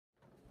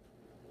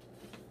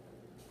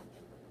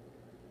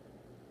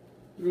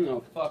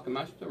No, fuck, am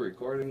I still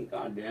recording?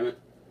 God damn it.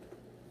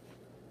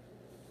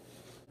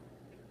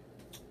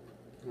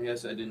 I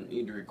guess I didn't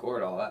need to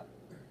record all that.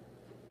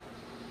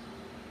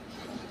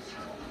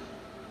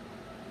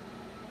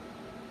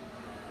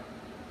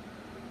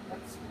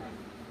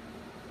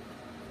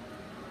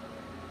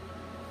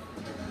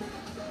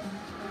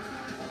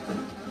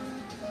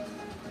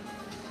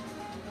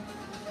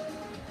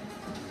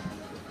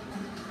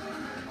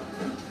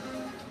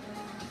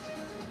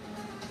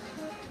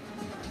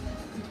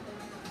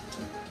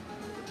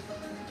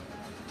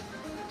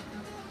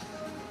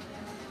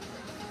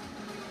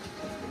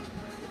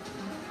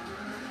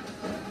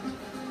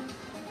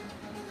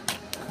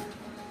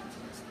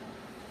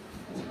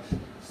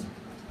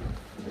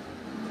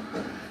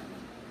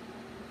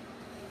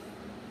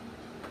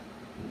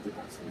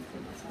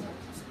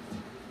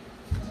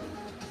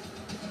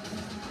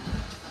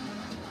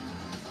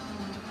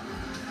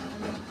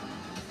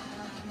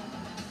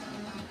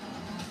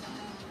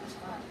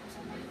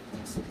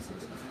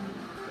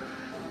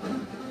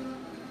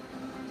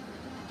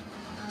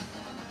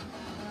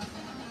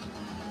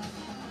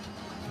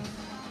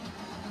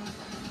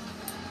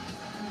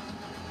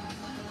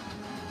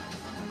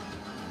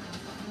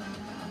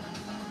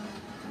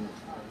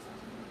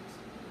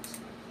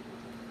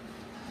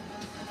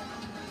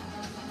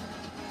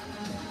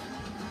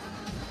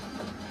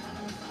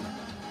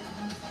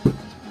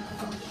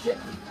 Shit.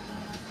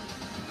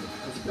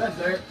 That's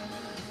there.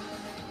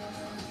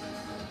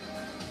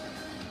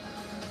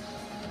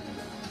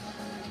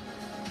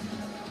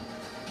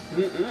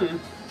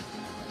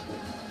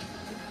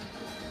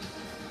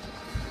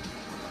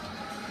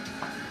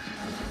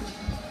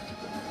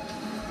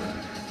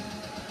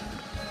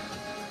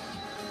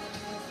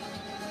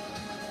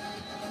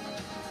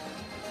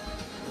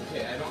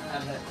 Okay, I don't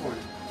have that corner.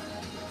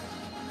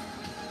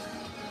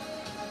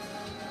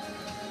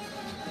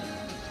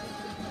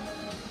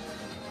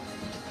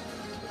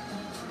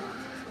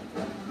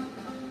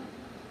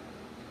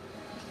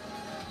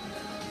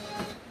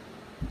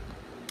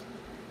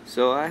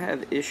 So I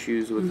have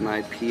issues with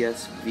my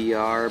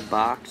PSVR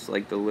box,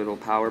 like the little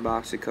power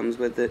box that comes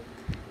with it.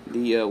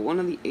 The one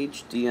of the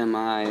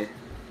HDMI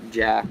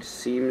jacks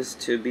seems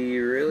to be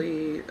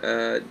really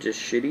just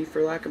shitty,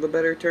 for lack of a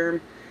better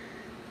term.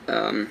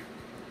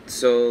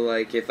 So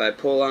like if I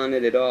pull on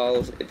it at all,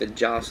 if it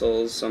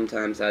jostles,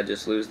 sometimes I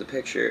just lose the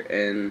picture,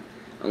 and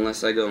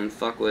unless I go and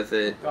fuck with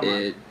it,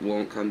 it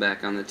won't come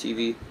back on the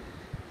TV.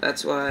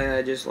 That's why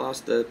I just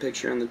lost the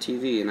picture on the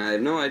TV, and I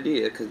have no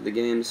idea because the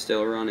game's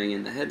still running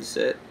in the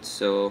headset,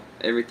 so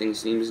everything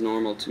seems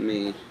normal to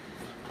me.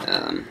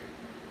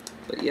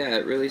 But yeah,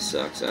 it really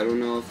sucks. I don't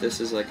know if this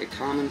is like a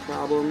common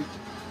problem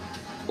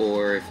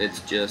or if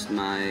it's just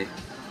my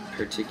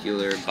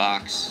particular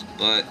box,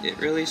 but it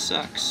really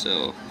sucks.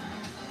 So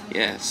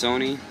yeah,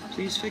 Sony,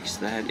 please fix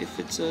that if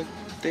it's a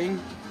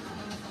thing.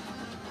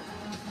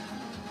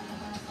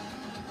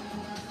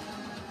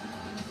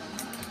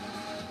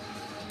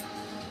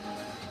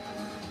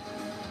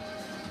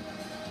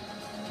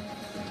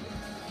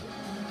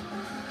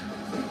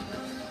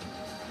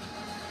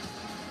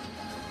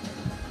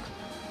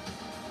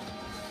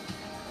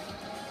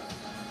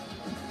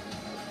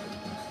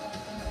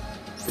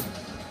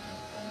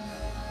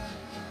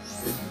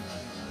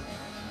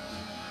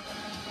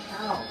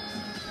 Ow.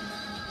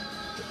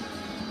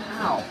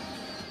 Ow.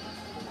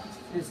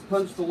 I just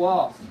punched the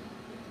wall.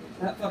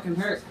 That fucking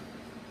hurt.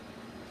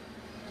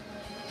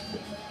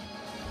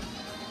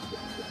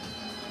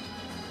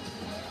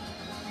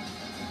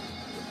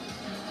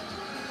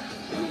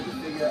 I need to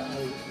figure out how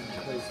to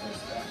replace this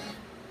back.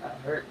 That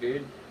hurt,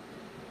 dude.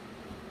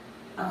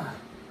 Ah.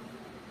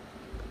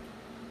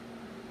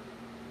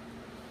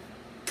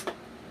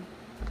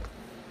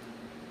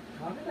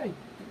 How did I do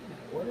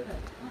that? What did I do?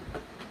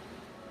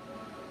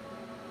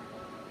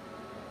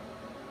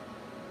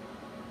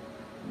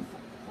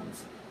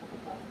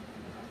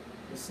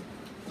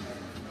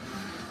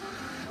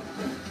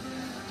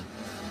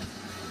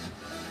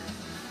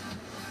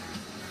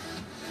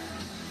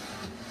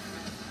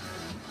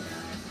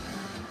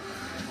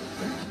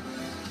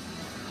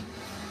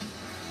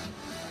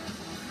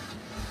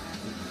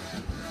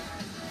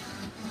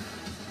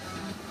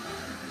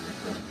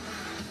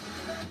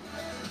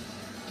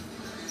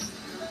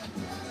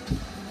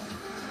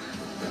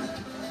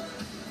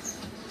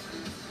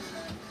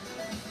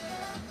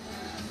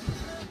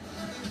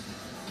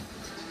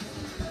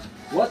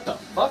 What the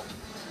fuck?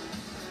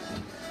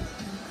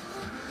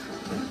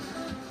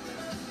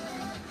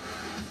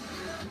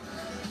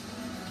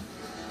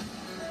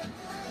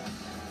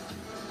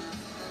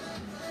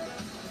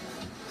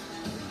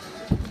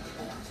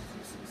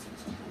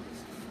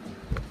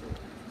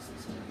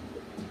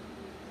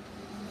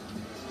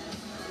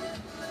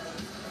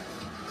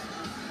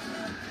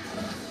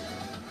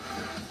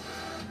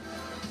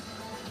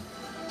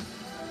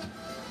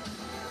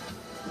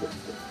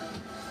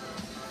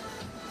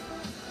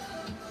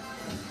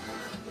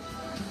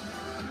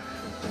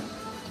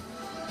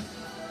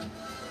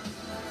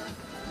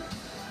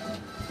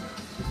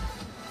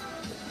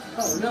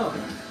 Oh no.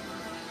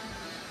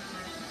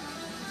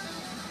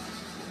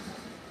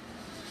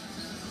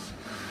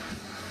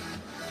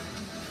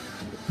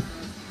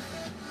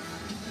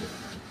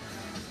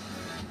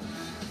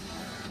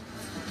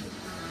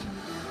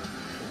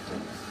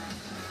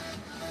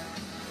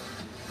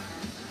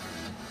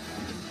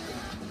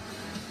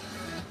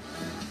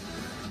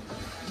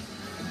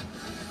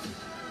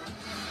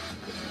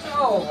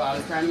 Oh, I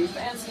was trying to be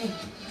fancy.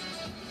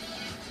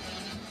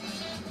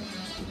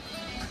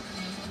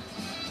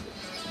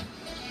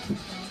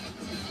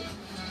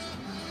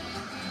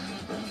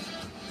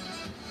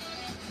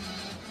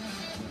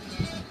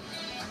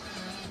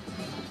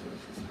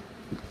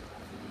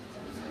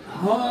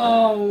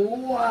 Oh,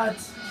 what?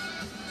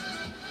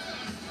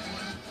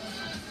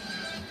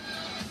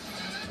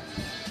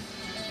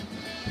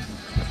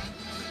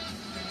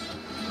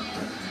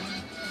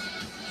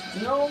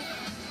 No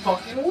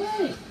fucking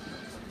way.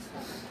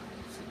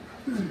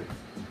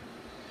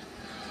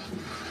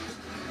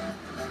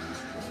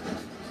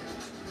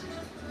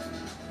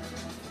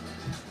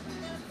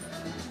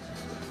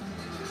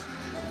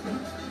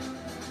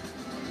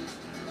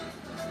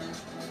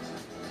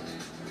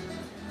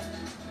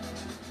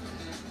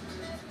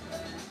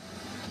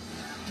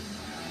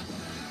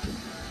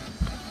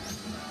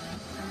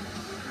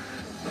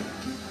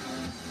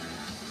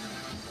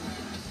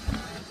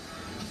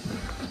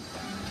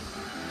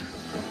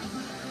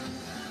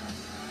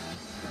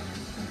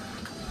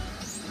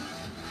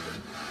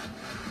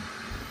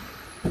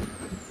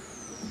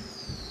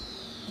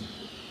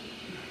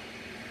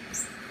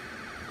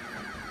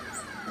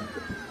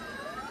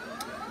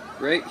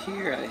 Right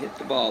here, I hit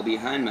the ball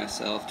behind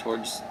myself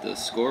towards the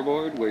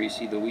scoreboard where you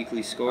see the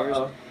weekly scores,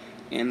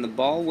 and the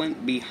ball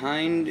went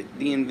behind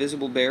the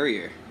invisible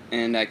barrier,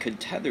 and I could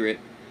tether it,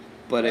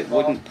 but it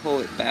wouldn't pull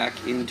it back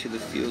into the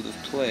field of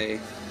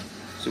play.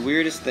 It's the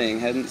weirdest thing,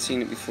 hadn't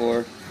seen it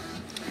before.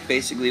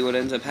 Basically what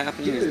ends up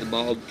happening is the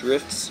ball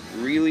drifts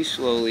really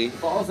slowly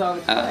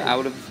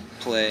out of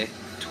play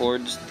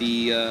towards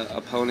the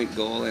opponent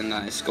goal, and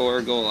I score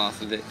a goal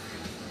off of it,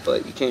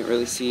 but you can't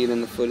really see it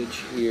in the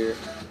footage here.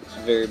 It's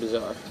very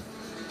bizarre.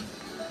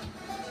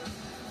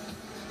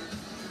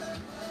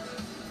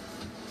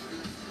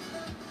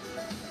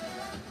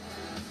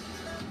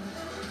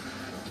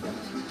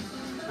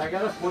 I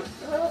gotta put.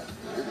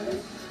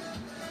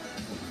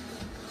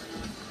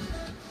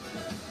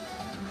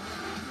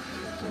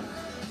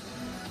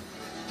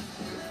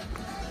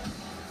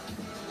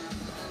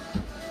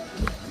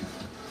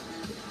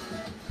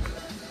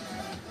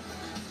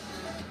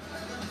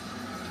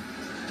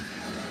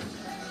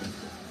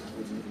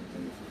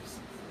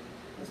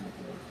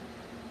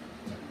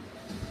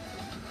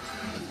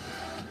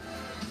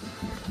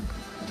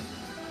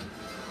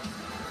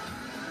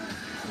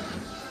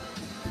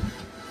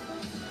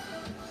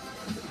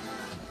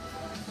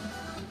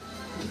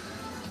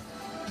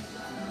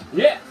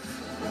 Yeah!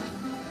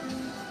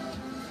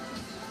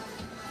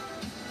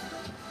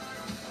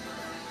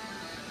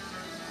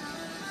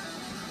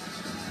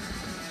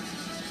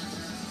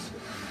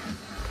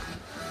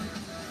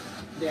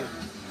 Damn.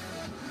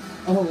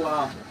 Oh,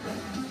 wow.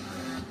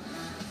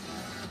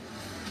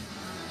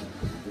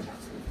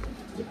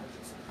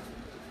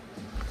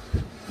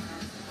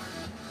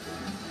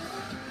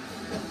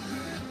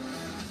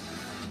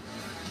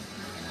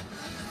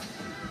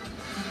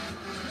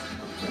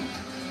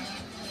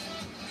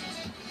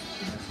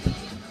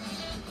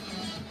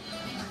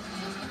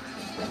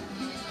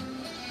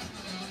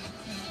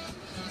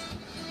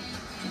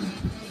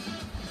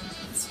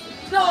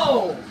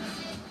 No!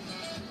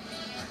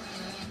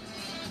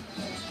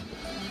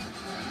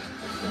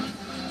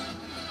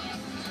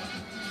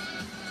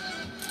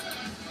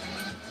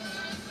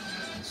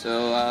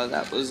 So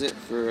that was it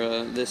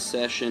for this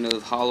session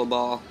of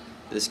Holoball.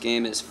 This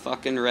game is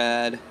fucking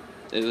rad.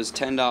 It was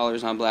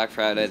 $10 on Black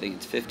Friday. I think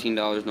it's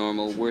 $15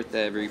 normal. Worth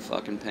every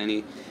fucking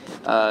penny.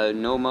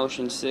 No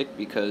motion sick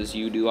because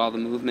you do all the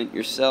movement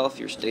yourself.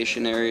 You're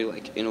stationary,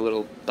 like in a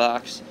little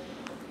box.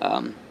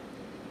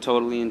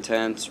 Totally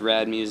intense.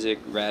 Rad music,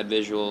 rad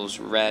visuals,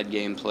 rad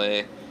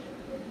gameplay.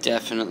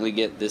 Definitely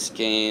get this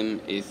game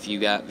if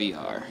you got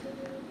VR.